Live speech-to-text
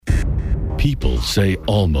People say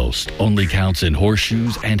almost only counts in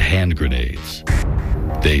horseshoes and hand grenades.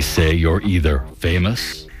 They say you're either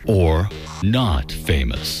famous or not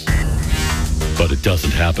famous. But it doesn't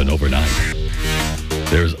happen overnight.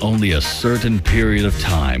 There's only a certain period of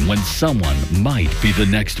time when someone might be the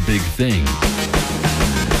next big thing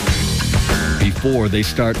before they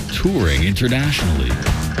start touring internationally.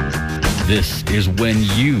 This is when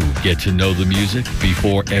you get to know the music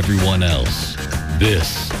before everyone else.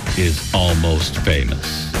 This is Almost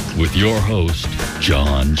Famous with your host,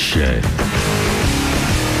 John Shea.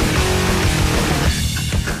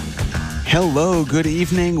 Hello, good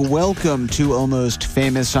evening. Welcome to Almost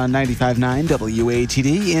Famous on 95.9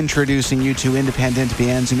 WATD, introducing you to independent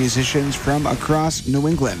bands and musicians from across New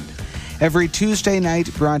England. Every Tuesday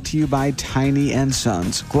night, brought to you by Tiny &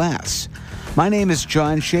 Sons Glass. My name is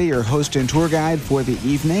John Shea, your host and tour guide for the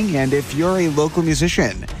evening, and if you're a local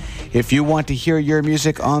musician, if you want to hear your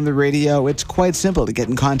music on the radio, it's quite simple to get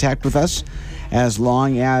in contact with us, as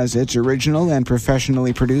long as it's original and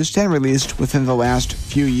professionally produced and released within the last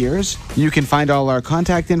few years. You can find all our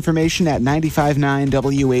contact information at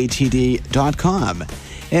 959watd.com.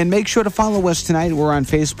 And make sure to follow us tonight. We're on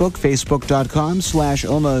Facebook,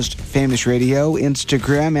 facebook.com/almostfamousradio,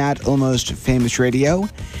 Instagram at almostfamousradio,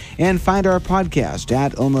 and find our podcast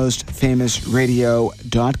at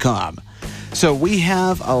almostfamousradio.com. So we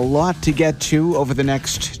have a lot to get to over the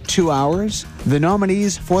next 2 hours. The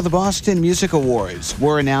nominees for the Boston Music Awards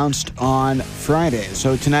were announced on Friday.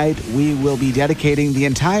 So tonight we will be dedicating the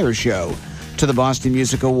entire show to the Boston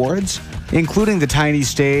Music Awards, including the tiny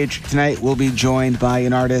stage. Tonight we'll be joined by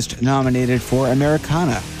an artist nominated for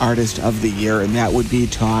Americana Artist of the Year, and that would be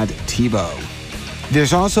Todd Tebow.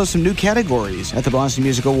 There's also some new categories at the Boston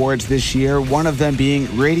Music Awards this year, one of them being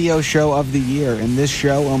Radio Show of the Year, and this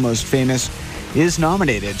show, Almost Famous, is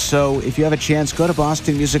nominated. So if you have a chance, go to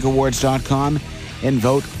bostonmusicawards.com and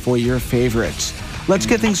vote for your favorites. Let's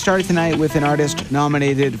get things started tonight with an artist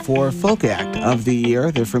nominated for Folk Act of the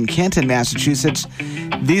Year. They're from Canton, Massachusetts.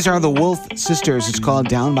 These are the Wolf Sisters. It's called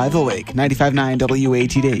Down by the Lake, 95.9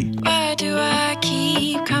 WATD. Why do I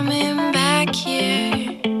keep coming back here?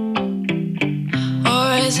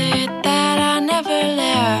 Or is it that I never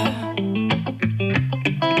left?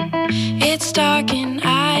 It's dark in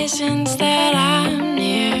eyes since that I'm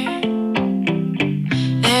near.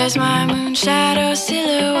 There's my moon shadow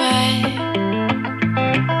silhouette.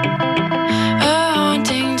 A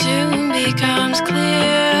haunting tune becomes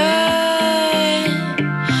clear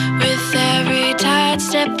with every tight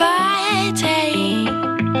step I take.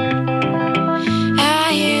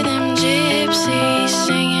 I hear them gypsies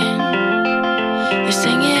singing. They're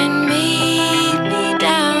singing, meet me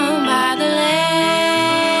down by the lake.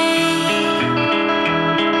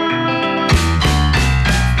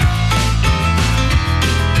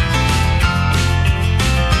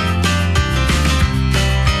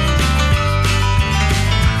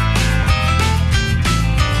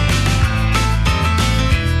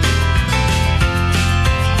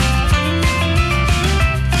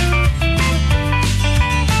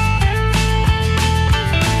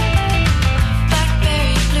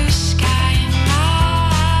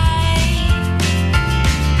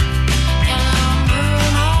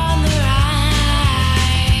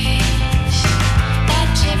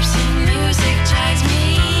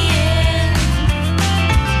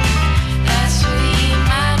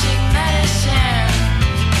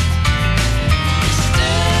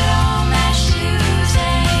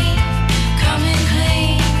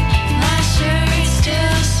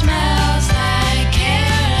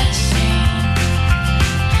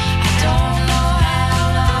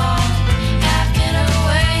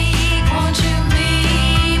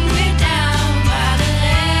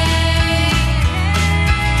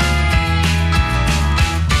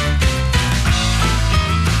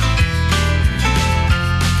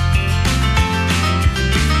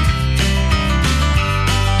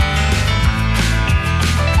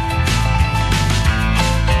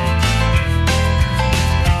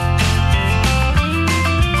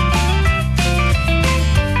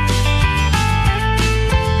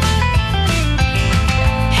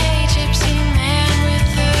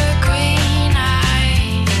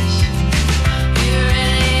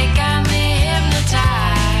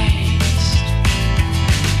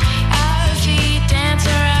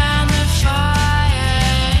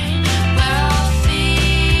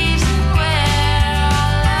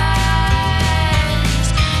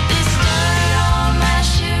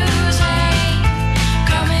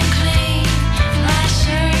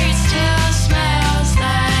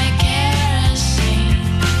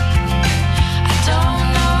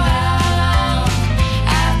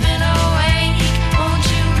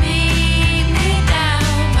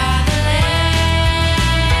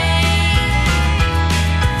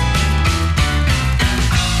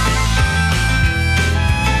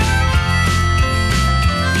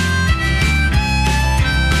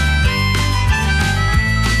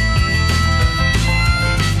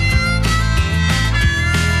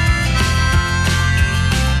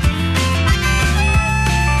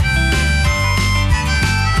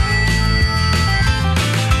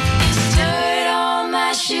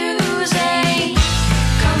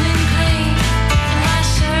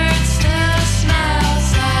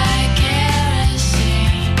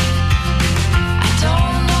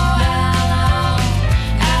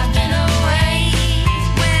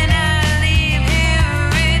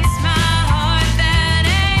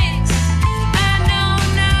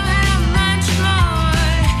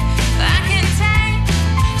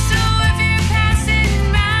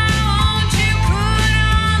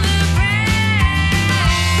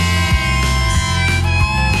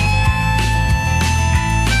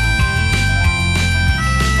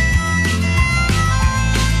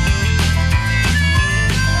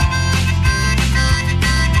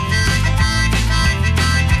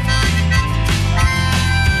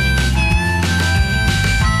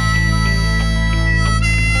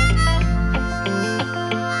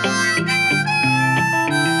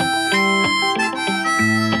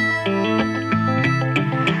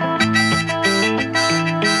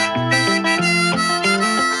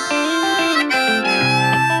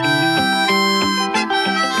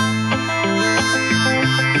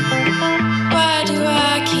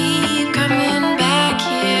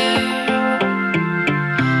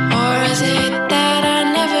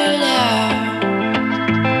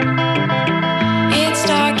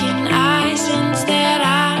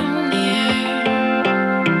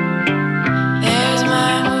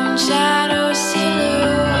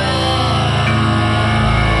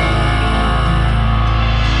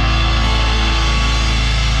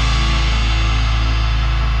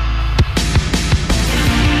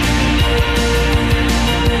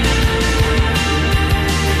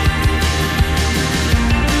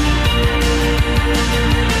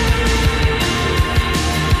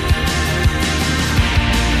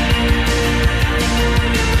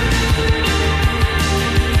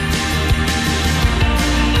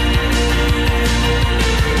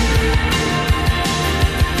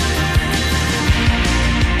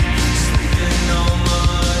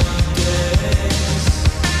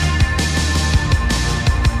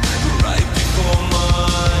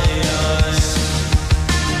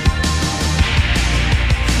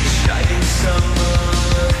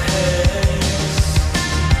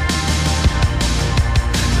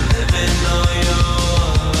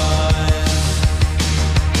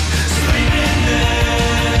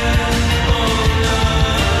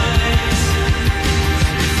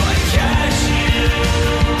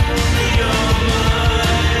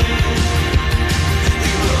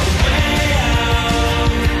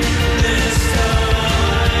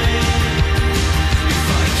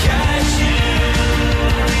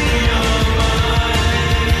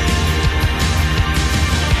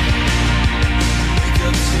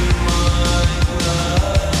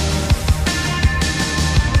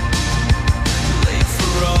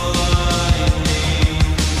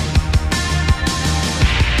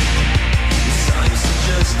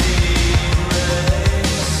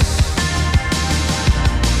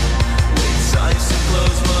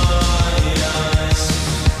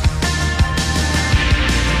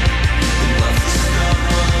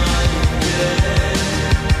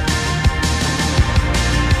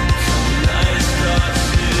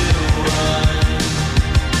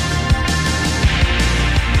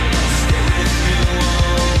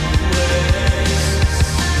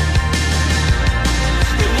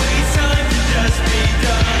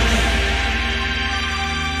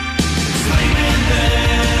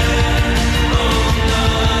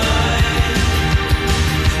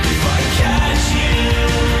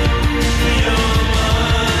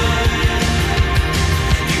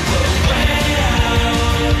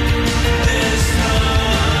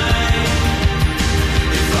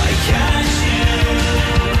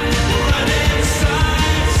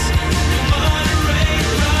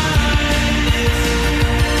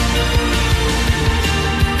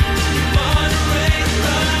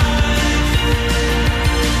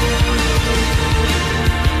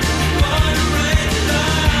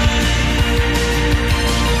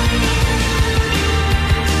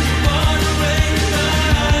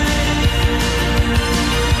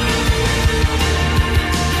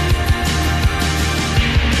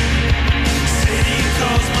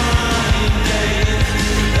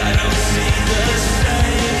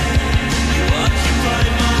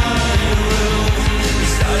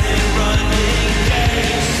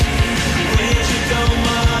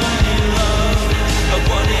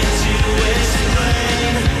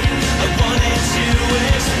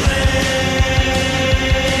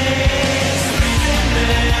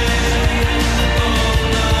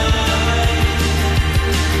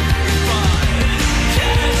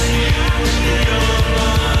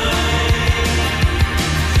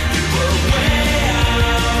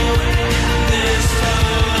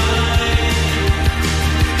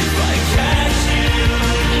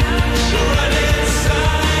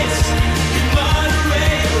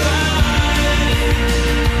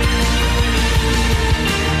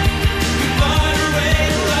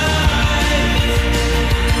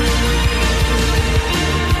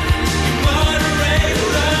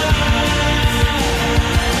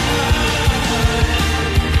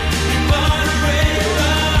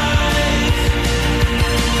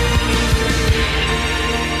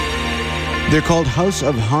 They're called House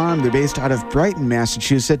of Harm. They're based out of Brighton,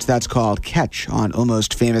 Massachusetts. That's called Catch on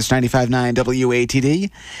Almost Famous 95.9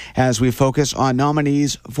 WATD as we focus on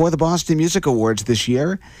nominees for the Boston Music Awards this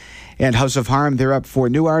year. And House of Harm, they're up for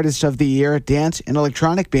New Artist of the Year, Dance and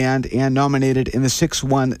Electronic Band, and nominated in the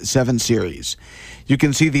 617 series. You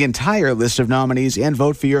can see the entire list of nominees and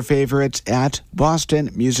vote for your favorites at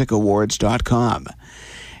bostonmusicawards.com.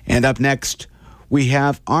 And up next, we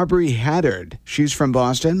have Aubrey Haddard. She's from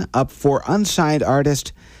Boston, up for Unsigned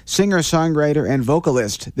Artist, Singer, Songwriter, and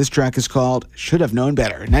Vocalist. This track is called Should Have Known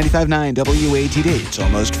Better. 95.9 WATD. It's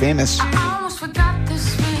Almost Famous. I almost forgot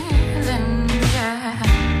this feeling, yeah.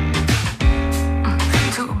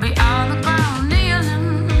 To be on the ground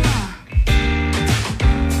kneeling.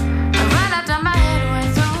 Right after my head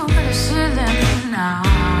went through the ceiling. Now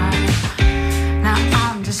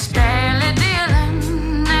I'm just barely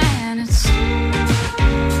dealing, and it's spitting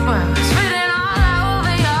all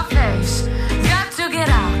over your face. Got to get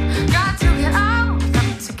out, got to get out,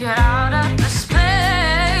 got to get out of this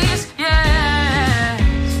place, yes.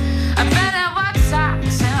 I better watch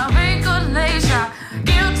socks and a wrinkled lace.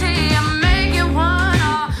 Guilty of making one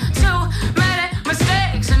or too many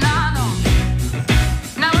mistakes, and I know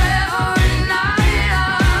now every night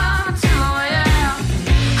I'm 2 a.m.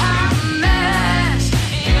 I'm a mess,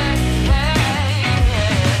 yeah.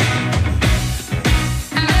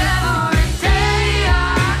 And every day I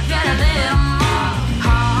get a little more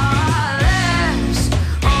heartless.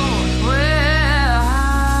 Oh, well,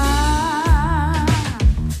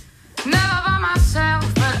 never by myself,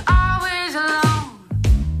 but always alone.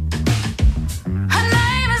 Her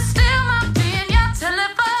name is still marked in your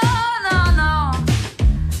telephone, oh no.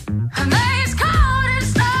 Her name's cold and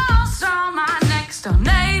stone, so my next door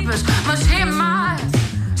neighbors must hear my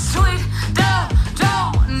sweet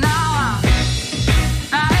don't know.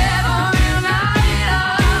 Now every night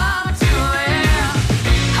I'm 2 a.m.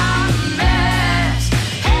 I'm a mess,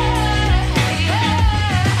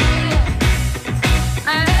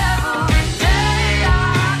 and every day I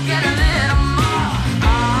get a little more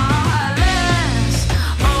heartless.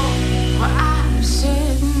 Oh, well, I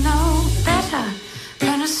should know better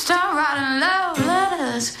than to start writing love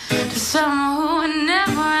letters to someone who would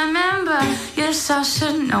never remember. Yes, I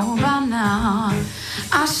should know by now.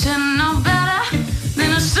 I should know better than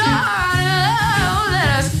to start writing love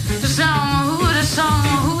letters to someone who, to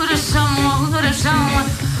someone who, to someone who, to someone.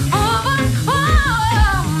 Oh,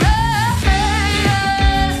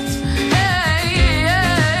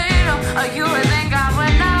 you would think I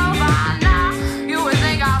would know by now. You would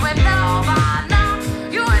think I would know by now.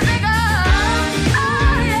 You would think oh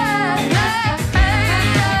yeah.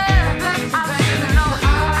 I should know, I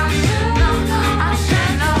should know, I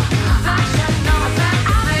should know, I should know that I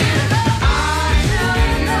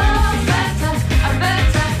should know.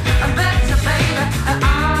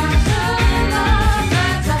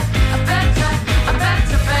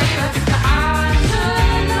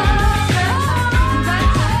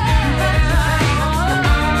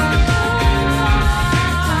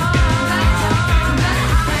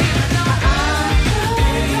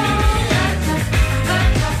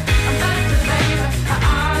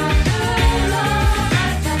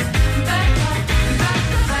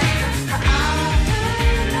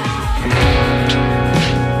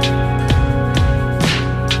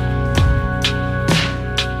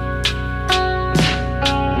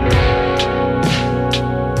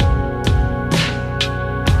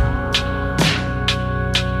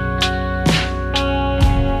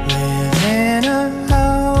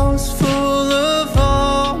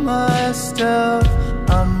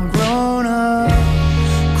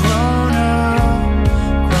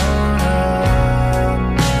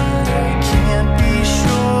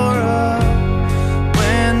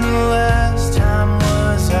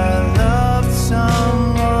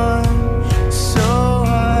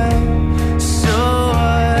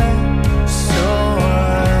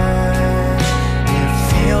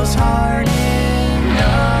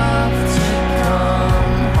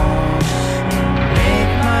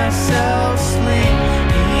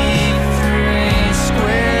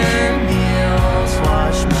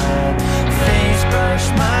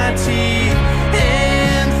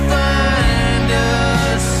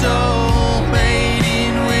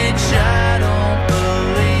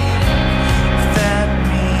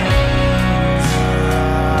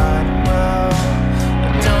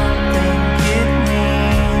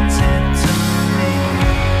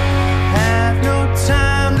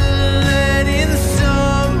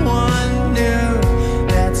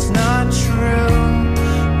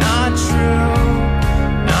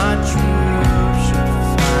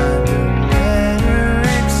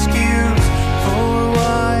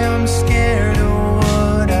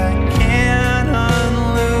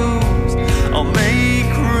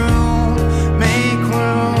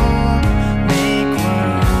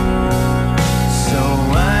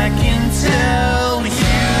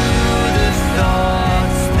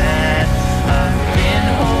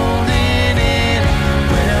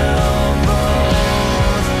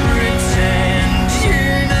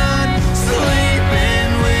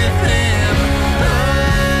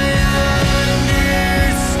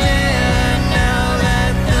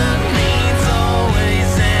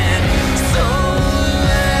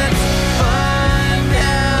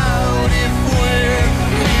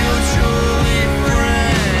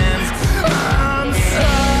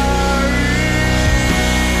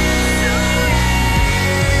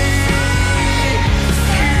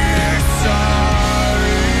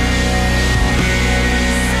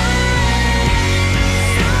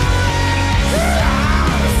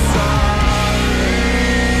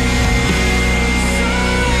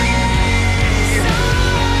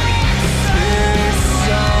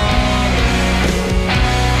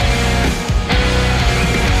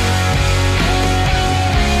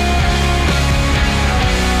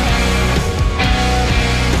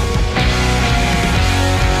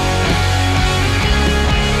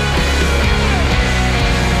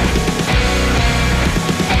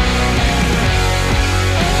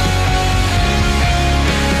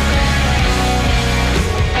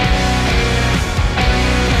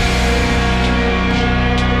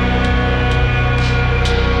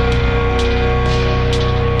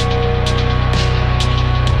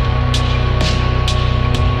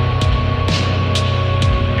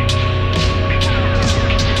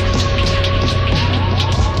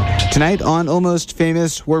 Tonight on Almost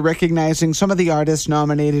Famous, we're recognizing some of the artists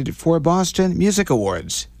nominated for Boston Music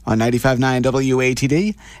Awards on 95.9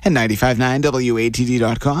 WATD and 95.9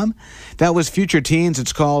 WATD.com. That was Future Teens.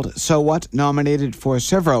 It's called So What, nominated for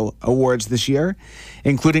several awards this year,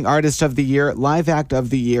 including Artist of the Year, Live Act of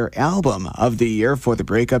the Year, Album of the Year for the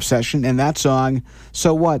Breakup Session, and that song,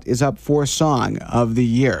 So What, is up for Song of the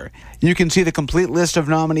Year. You can see the complete list of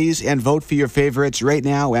nominees and vote for your favorites right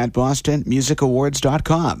now at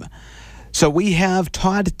BostonMusicAwards.com. So we have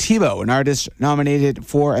Todd Tebow, an artist nominated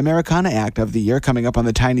for Americana Act of the Year, coming up on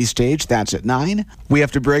the Tiny stage. That's at 9. We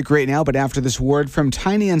have to break right now, but after this word from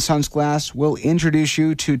Tiny and Sons Glass, we'll introduce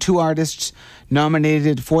you to two artists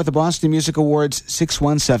nominated for the Boston Music Awards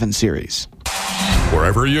 617 series.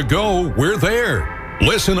 Wherever you go, we're there.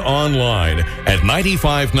 Listen online at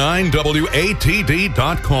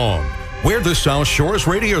 959watd.com. We're the South Shore's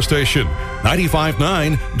radio station,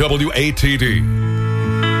 95.9 WATD.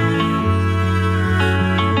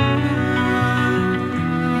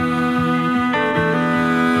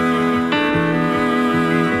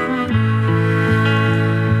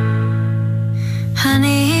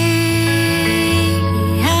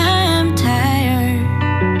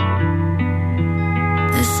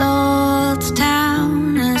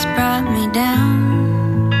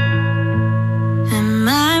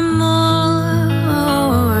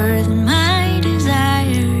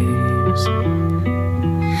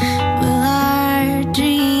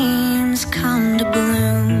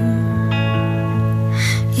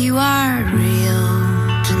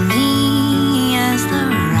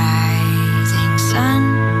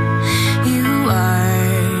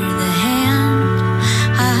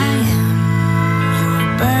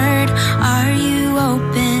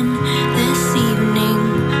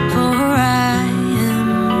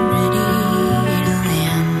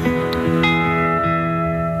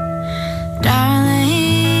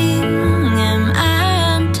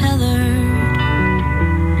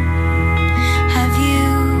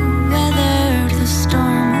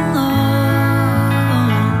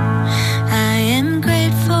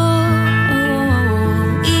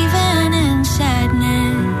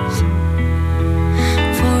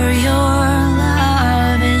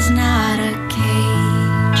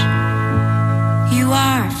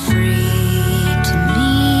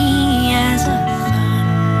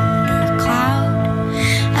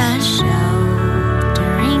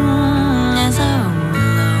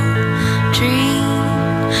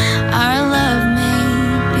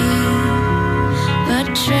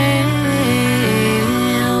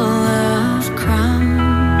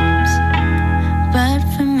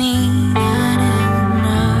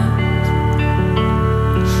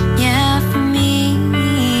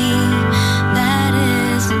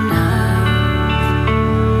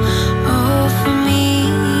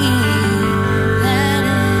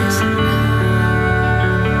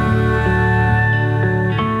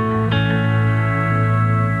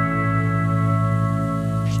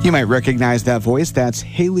 You might recognize that voice. That's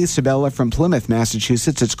Haley Sabella from Plymouth,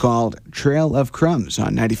 Massachusetts. It's called Trail of Crumbs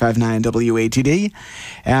on 95.9 WATD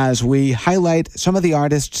as we highlight some of the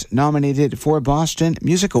artists nominated for Boston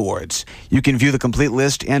Music Awards. You can view the complete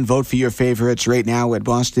list and vote for your favorites right now at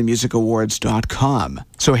BostonMusicAwards.com.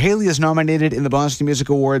 So Haley is nominated in the Boston Music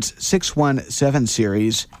Awards 617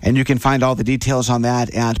 series, and you can find all the details on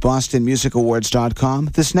that at BostonMusicAwards.com.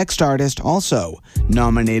 This next artist also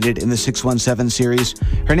nominated in the 617 series.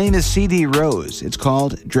 Her name is C.D. Rose. It's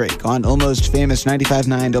called Drake on Almost Famous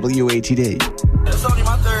 95.9 WATD. It's only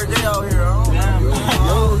my third day out here.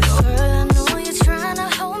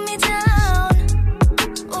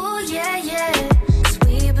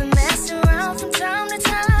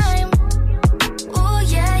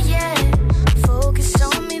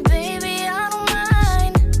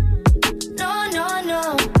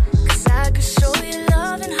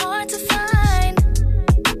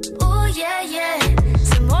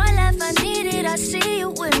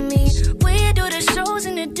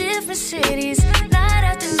 Cities, night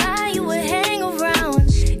after night, you would hang around,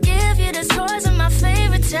 give you the tours of my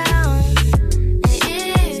favorite town.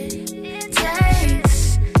 And it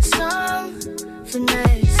takes some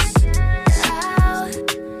finesse. I'll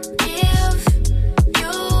give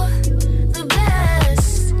you the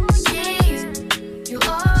best, keep you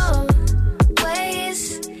always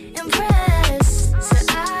impressed. So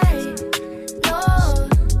I know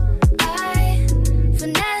I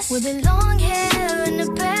finesse with the long hair and the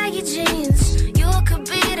baggy jeans.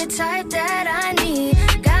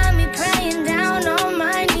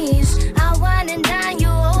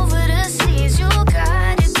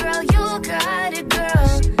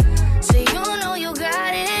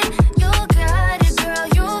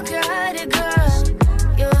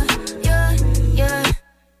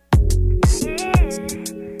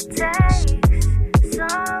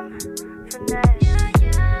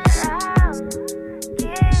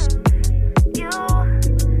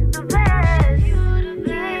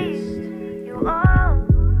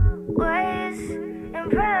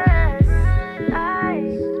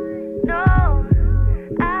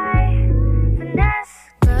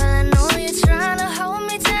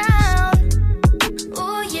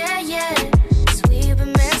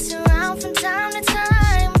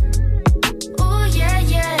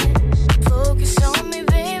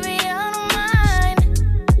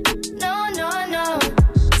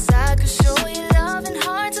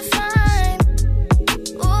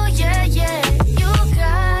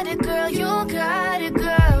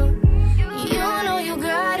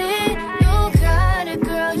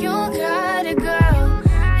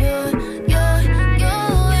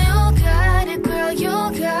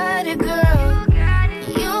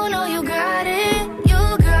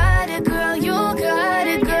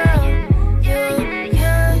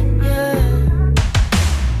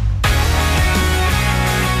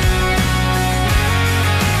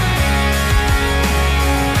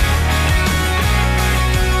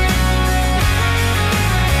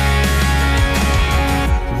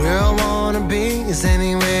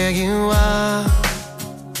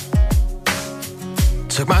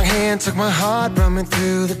 hand, took my heart, brought me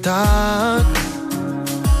through the dark.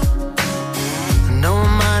 I know I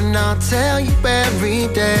might not tell you every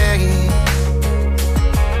day,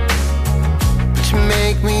 but you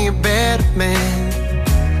make me a better man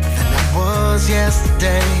than I was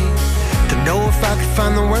yesterday. Don't know if I could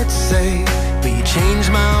find the words to say, but you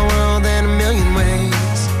changed my world in a million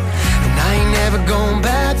ways, and I ain't never going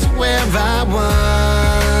back to where I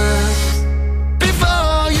was.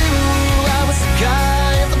 Before you, I was the guy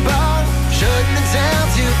at the bar, shutting it down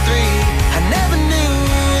till 3. I never knew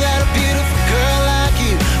that a beautiful girl like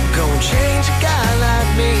you would go and change a guy like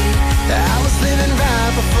me. I was living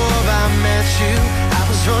right before I met you. I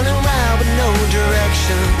was running wild with no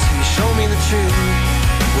direction till you showed me the truth.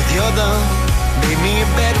 With your love, made me a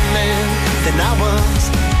better man than I was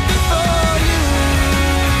before you.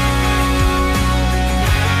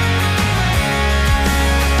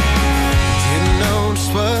 Didn't know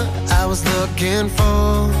just what I was looking for,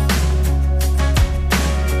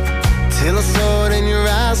 till I saw it in your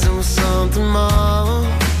eyes, there was something more.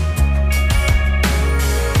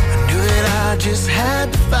 I knew that I just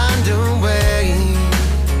had to find a way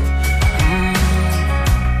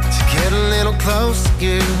to get a little close to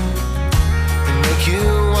you and make you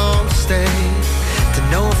want to stay. To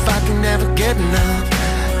know if I can never get enough,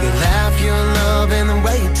 your laugh, your love, and the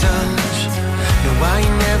way you touch. No, I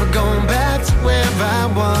ain't never going back to where I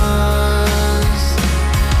was.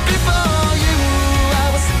 Before you, I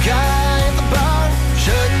was the guy at the bar,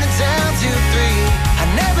 shutting it down till 3. I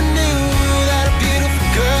never knew that a beautiful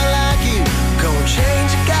girl like you would go and change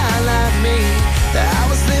a guy like me. That I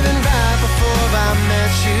was living right before I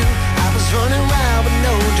met you. I was running wild with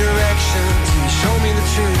no direction till you showed me the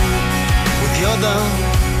truth. With your love,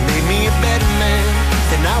 made me a better man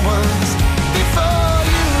than I was before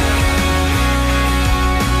you.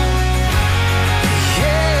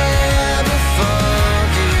 Yeah, before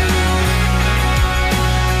you.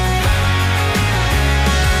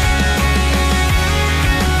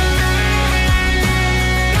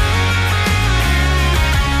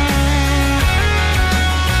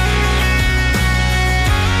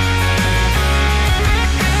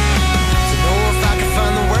 To know if I could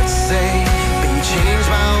find the words to say, but you changed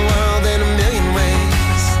my world in a million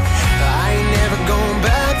ways. I ain't never going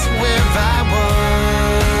back to where I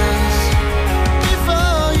was.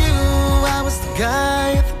 Before you, I was the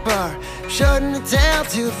guy at the bar, shutting it down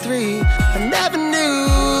till 3. I never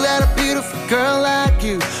knew that a beautiful girl like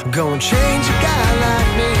you would go and change a guy like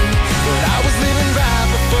me. But I was living right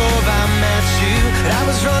before I met you, and I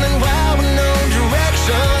was running wild with no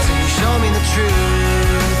direction till you showed me the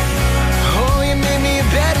truth. Oh, you made me a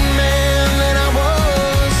better man than I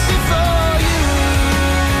was before you.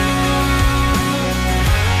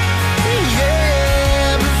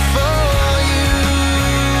 Yeah, before you.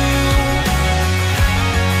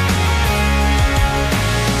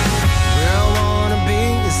 Where I wanna be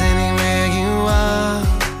is anywhere you are.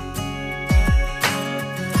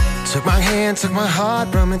 Took my hand, took my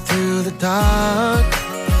heart, brought me through the dark.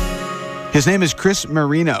 His name is Chris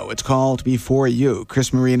Marino. It's called Before You.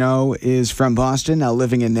 Chris Marino is from Boston, now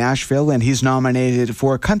living in Nashville, and he's nominated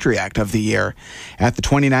for Country Act of the Year at the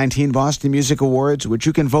 2019 Boston Music Awards, which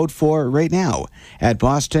you can vote for right now at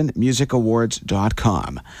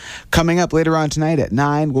bostonmusicawards.com. Coming up later on tonight at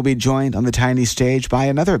 9, we'll be joined on the tiny stage by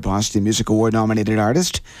another Boston Music Award nominated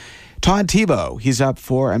artist, Todd Tebow. He's up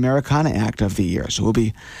for Americana Act of the Year. So we'll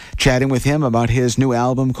be chatting with him about his new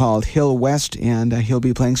album called Hill West, and he'll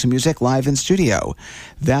be playing some music live in studio.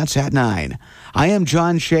 That's at 9. I am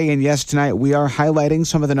John Shea, and yes, tonight we are highlighting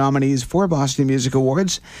some of the nominees for Boston Music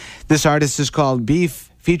Awards. This artist is called Beef,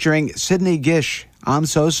 featuring Sidney Gish, I'm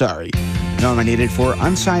So Sorry. Nominated for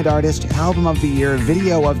Unsigned Artist, Album of the Year,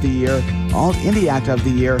 Video of the Year, Alt Indie Act of the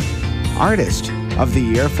Year, Artist of the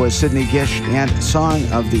Year for Sidney Gish, and Song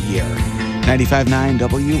of the Year. 95.9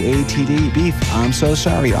 WATD, Beef, I'm So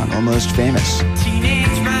Sorry on Almost Famous.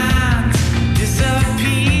 Teenage minds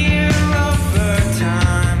disappear over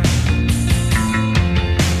time.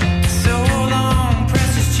 So long,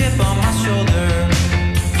 precious chip on my shoulder.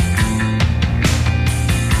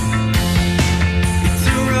 It's a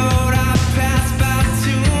road I've passed by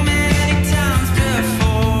too many times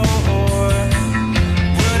before.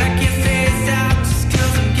 Would I get phased out just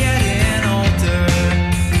 'cause I'm getting older?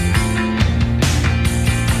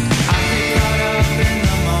 I'd be caught up in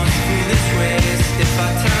the most foolish ways if I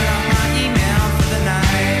turn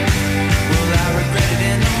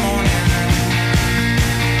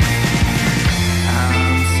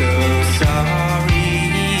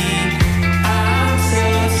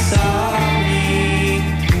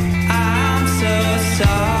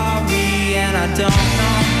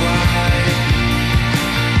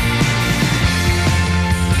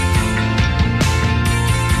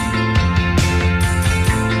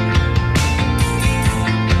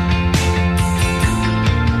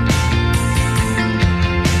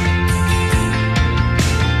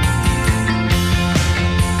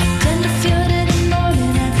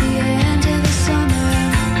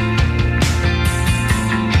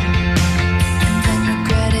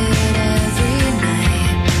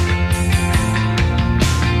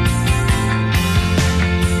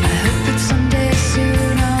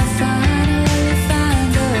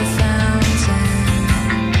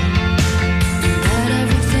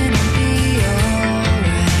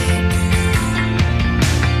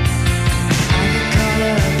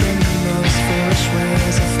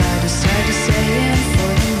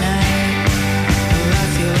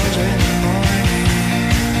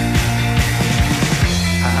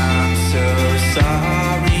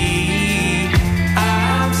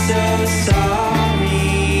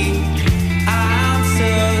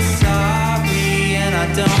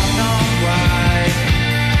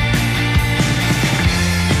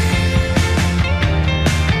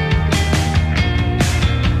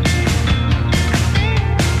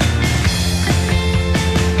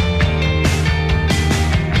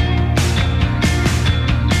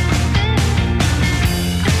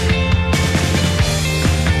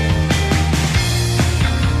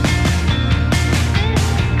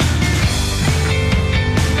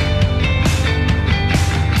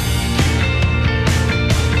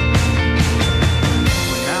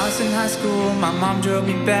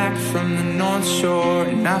me back from the North Shore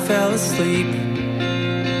and I fell asleep.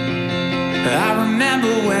 I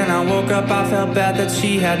remember when I woke up, I felt bad that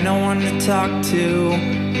she had no one to talk to.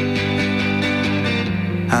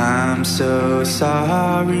 I'm so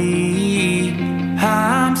sorry,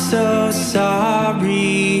 I'm so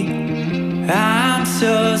sorry, I'm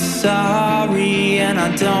so sorry, and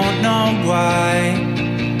I don't know why.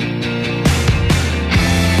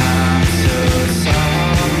 I'm so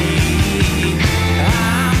sorry,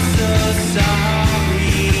 I'm so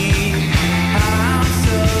sorry, I'm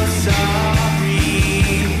so sorry,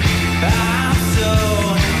 I'm so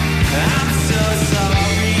sorry, I'm so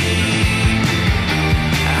sorry,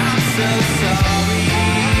 I'm so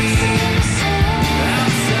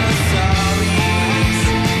sorry,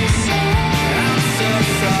 I'm so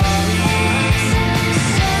sorry,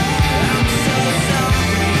 I'm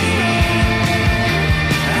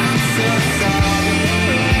so sorry,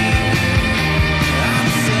 I'm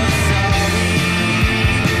so sorry,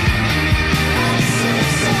 I'm so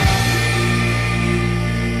sorry,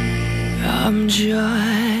 I'm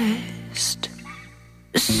just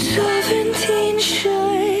 17 shy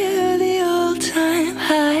of the all-time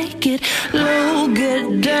high. Get low,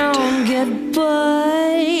 get down, get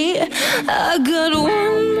by. I got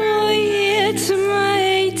one more year to my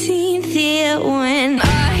 18th year when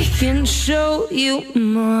I can show you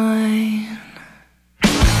mine.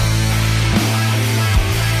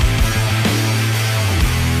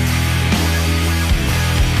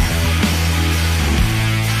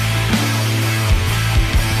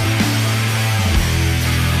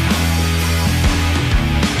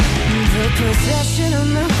 The possession of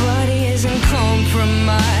my body isn't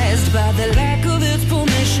compromised by the lack of its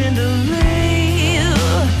permission to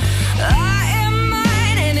live. I am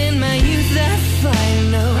mine, and in my youth I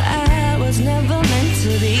find no, I was never meant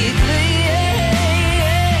to be clean.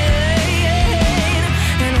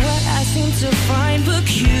 And what I seem to find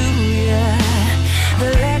peculiar, the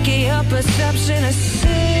lack of your perception of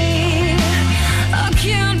sin. I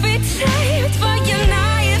can't be tamed by your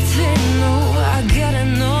naivety, no, I gotta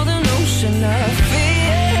know the notion of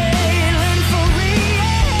feeling for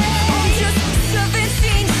real. I'm just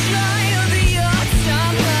 17 shy of the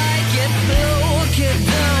all-time high. Get low, get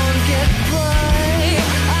down, get by.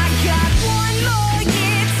 I got one more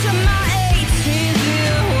year to my 18th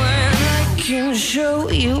year when I can show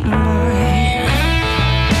you mine.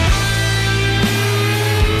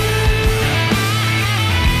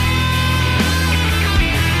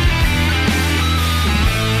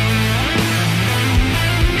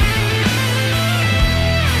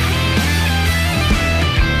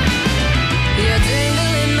 You're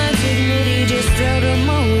dangling my dignity just out of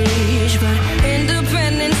my reach, but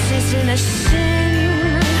independence isn't a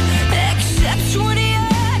sin. Except when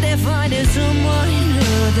you're defined as someone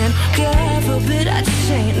new, then God forbid I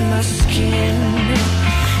taint my skin.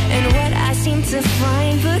 And what I seem to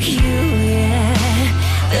find peculiar,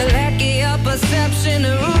 the lack of your perception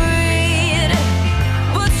to read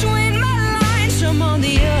between my lines. I'm on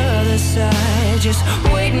the other side, just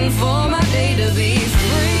waiting for my day to be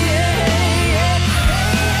free.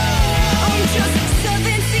 I'm just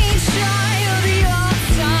 17 shy of the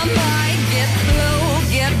all-time high. Get low,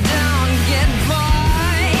 get down, get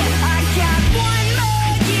by. I got one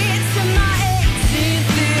more year to my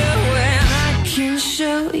 18th year when I can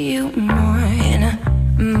show you mine.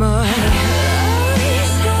 My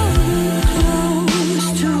eyes are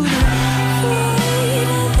closed to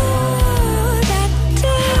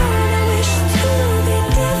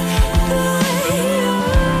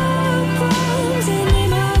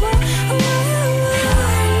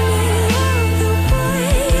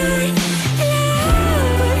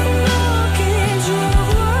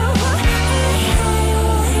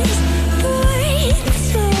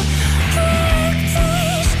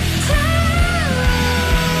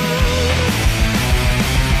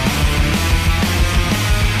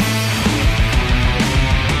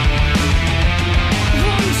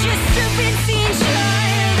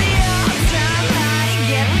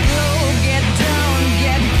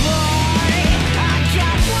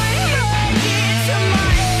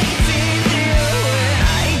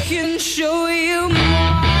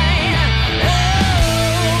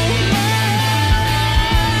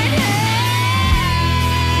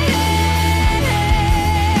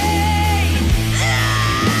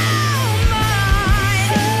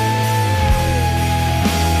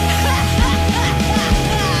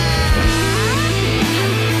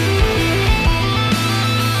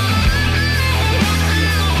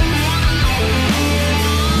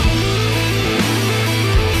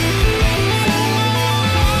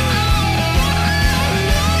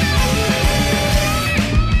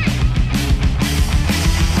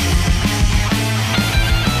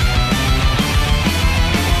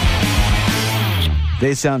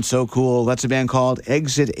They sound so cool. That's a band called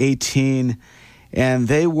Exit 18, and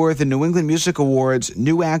they were the New England Music Awards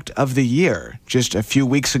New Act of the Year just a few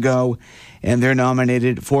weeks ago, and they're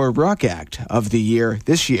nominated for Rock Act of the Year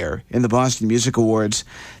this year in the Boston Music Awards.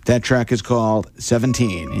 That track is called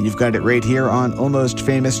 17, and you've got it right here on Almost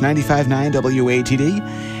Famous 95.9 WATD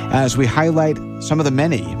as we highlight some of the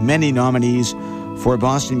many nominees for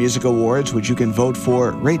Boston Music Awards, which you can vote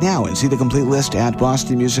for right now and see the complete list at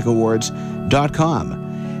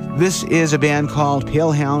bostonmusicawards.com. This is a band called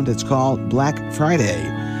Palehound. It's called Black Friday.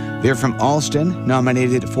 They're from Allston,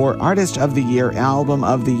 nominated for Artist of the Year, Album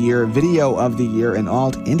of the Year, Video of the Year, and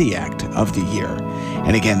Alt Indie Act of the Year.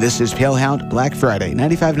 And again, this is Palehound, Black Friday,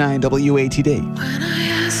 95.9 WATD. When I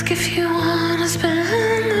ask if you want to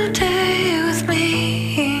spend the day with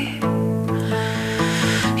me,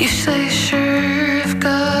 you say sure, I've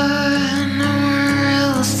got nowhere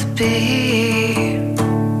else to be.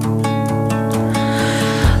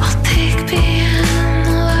 I'll take being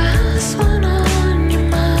the last one on your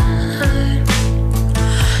mind.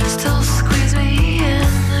 Still squeeze me in,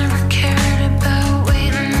 never cared about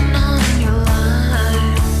waiting on your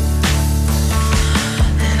line.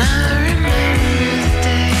 And I remember the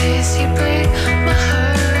days you break my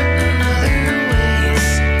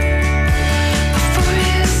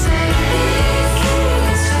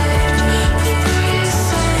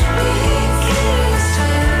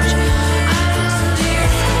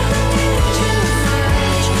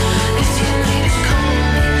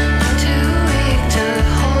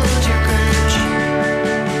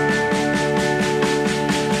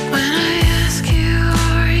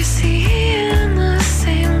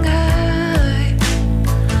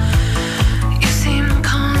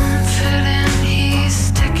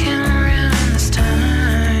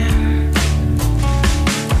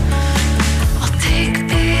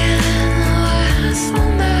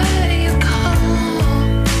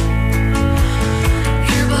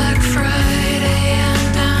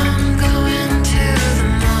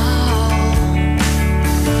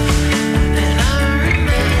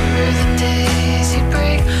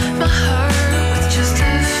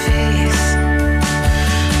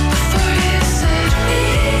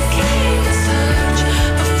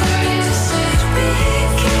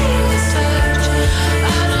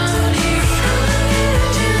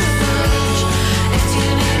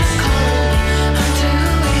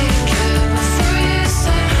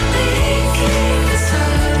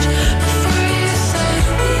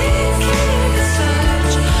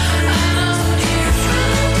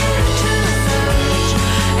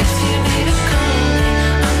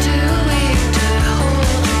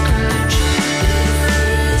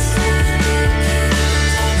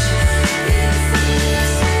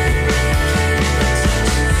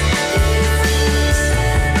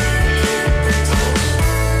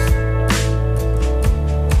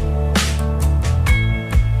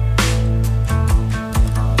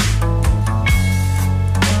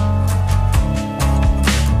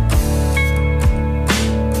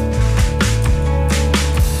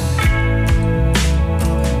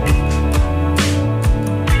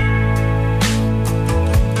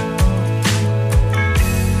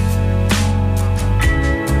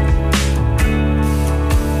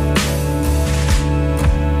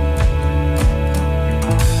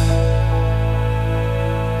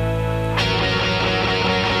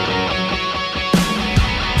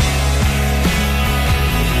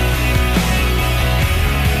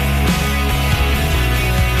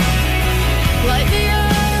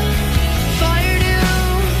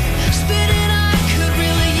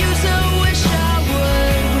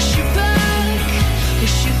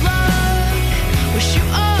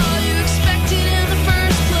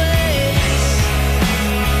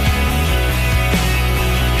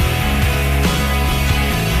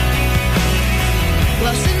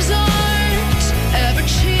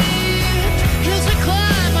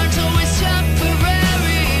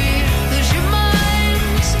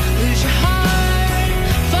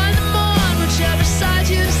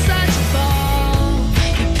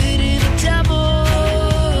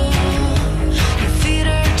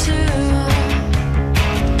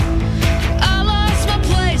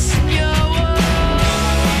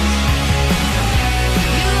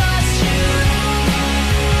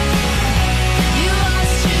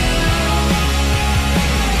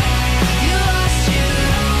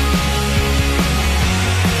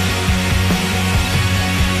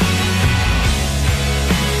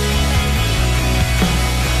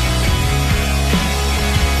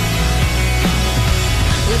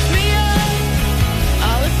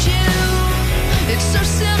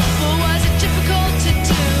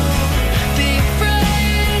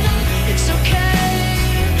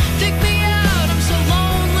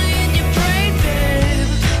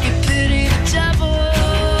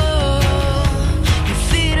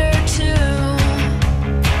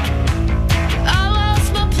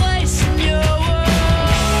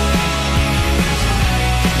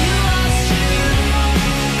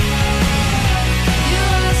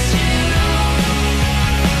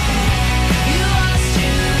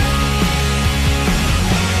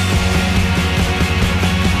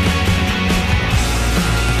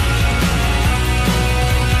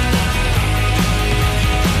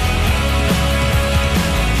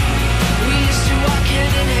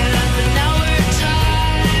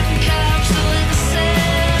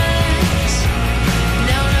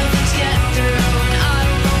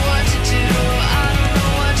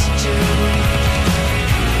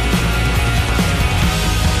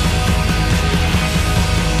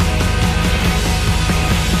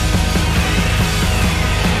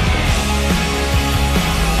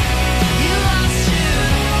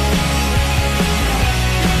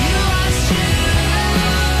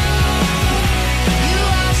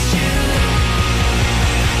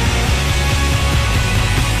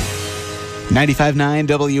 95.9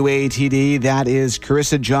 WATD, that is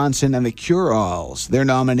Carissa Johnson and the Cure-Alls. They're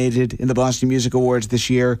nominated in the Boston Music Awards this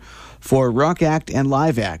year for Rock Act and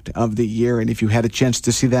Live Act of the Year. And if you had a chance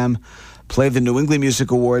to see them play the New England Music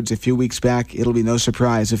Awards a few weeks back, it'll be no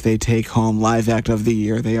surprise if they take home Live Act of the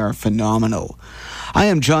Year. They are phenomenal. I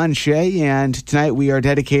am John Shea, and tonight we are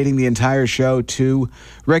dedicating the entire show to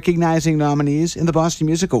recognizing nominees in the Boston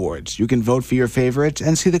Music Awards. You can vote for your favorites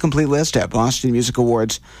and see the complete list at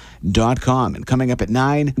bostonmusicawards.com. And coming up at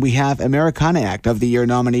 9, we have Americana Act of the Year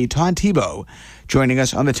nominee Todd Tebow joining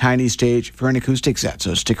us on the tiny stage for an acoustic set,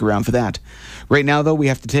 so stick around for that. Right now, though, we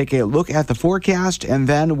have to take a look at the forecast, and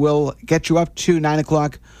then we'll get you up to 9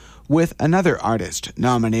 o'clock with another artist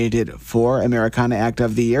nominated for Americana Act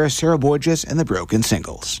of the Year, Sarah Borges and the Broken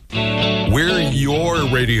Singles. We're your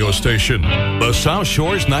radio station, the South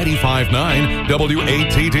Shore's 95.9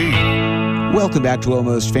 WATD. Welcome back to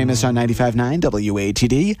Almost Famous on 95.9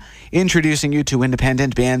 WATD, introducing you to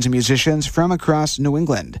independent bands and musicians from across New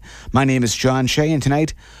England. My name is John Shea, and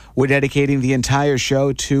tonight we're dedicating the entire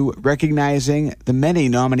show to recognizing the many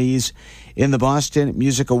nominees in the Boston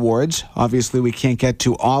Music Awards. Obviously, we can't get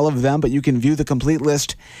to all of them, but you can view the complete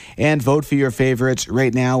list and vote for your favorites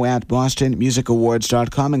right now at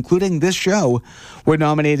bostonmusicawards.com, including this show. We're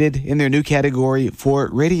nominated in their new category for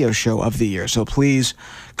Radio Show of the Year, so please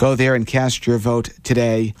go there and cast your vote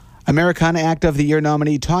today. Americana Act of the Year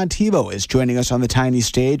nominee Todd Tebow is joining us on the tiny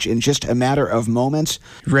stage in just a matter of moments.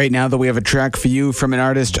 Right now, though, we have a track for you from an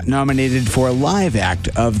artist nominated for Live Act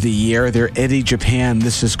of the Year. They're Eddie Japan.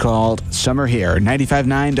 This is called Summer Here,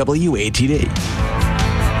 95.9 WATD.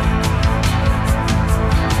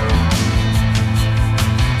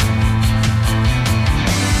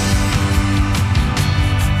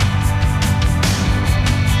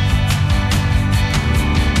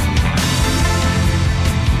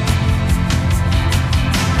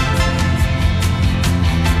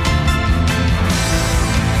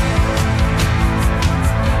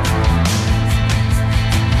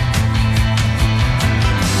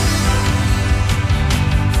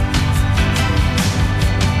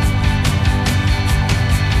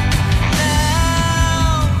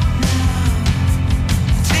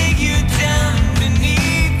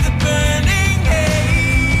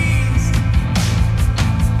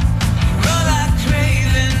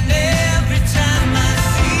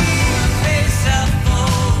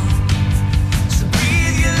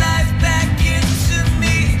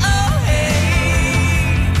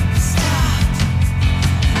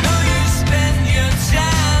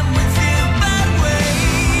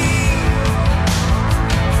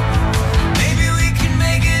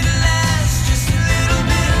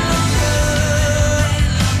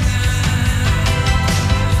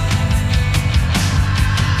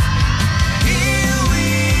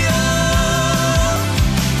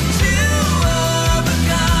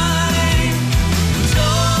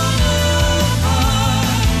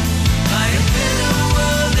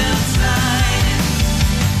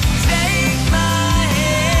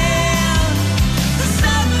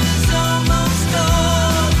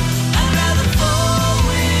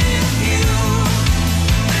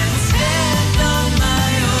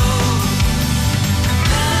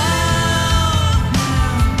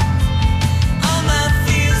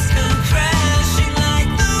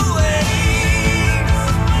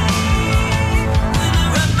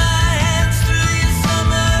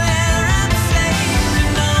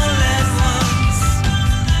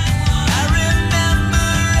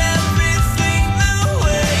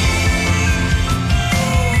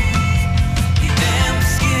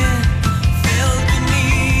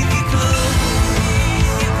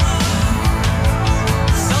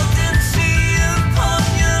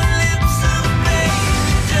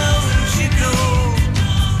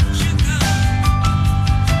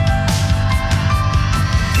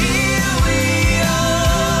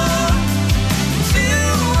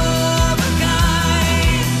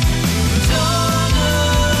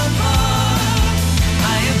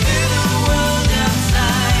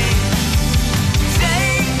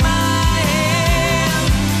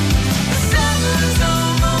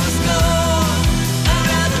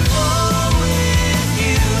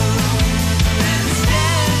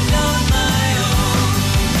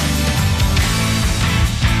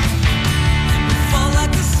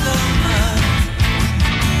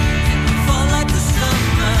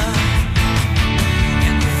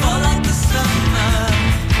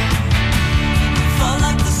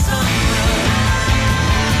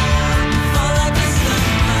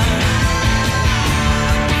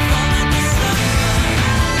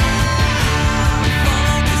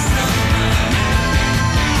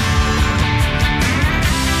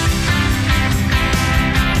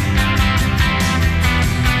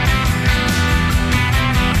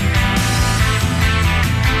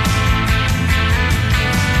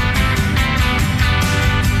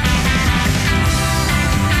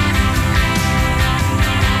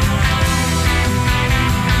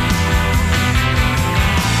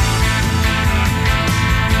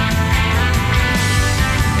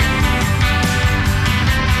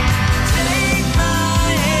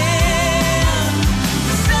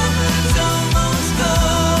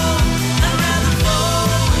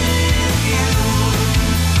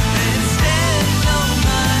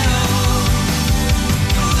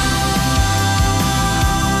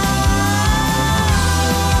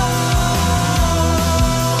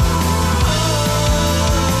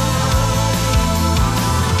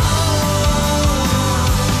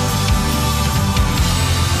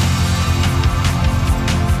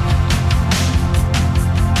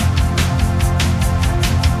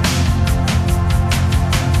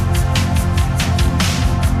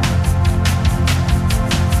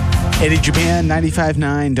 Eddie Japan,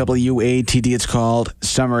 95.9 WATD. It's called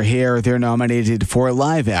Summer Hair. They're nominated for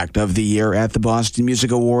Live Act of the Year at the Boston Music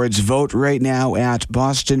Awards. Vote right now at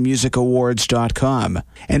bostonmusicawards.com.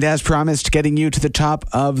 And as promised, getting you to the top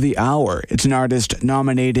of the hour, it's an artist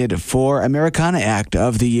nominated for Americana Act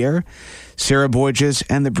of the Year. Sarah Borges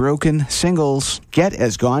and the Broken Singles. Get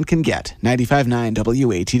as Gone Can Get. 95.9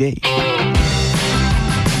 WATD.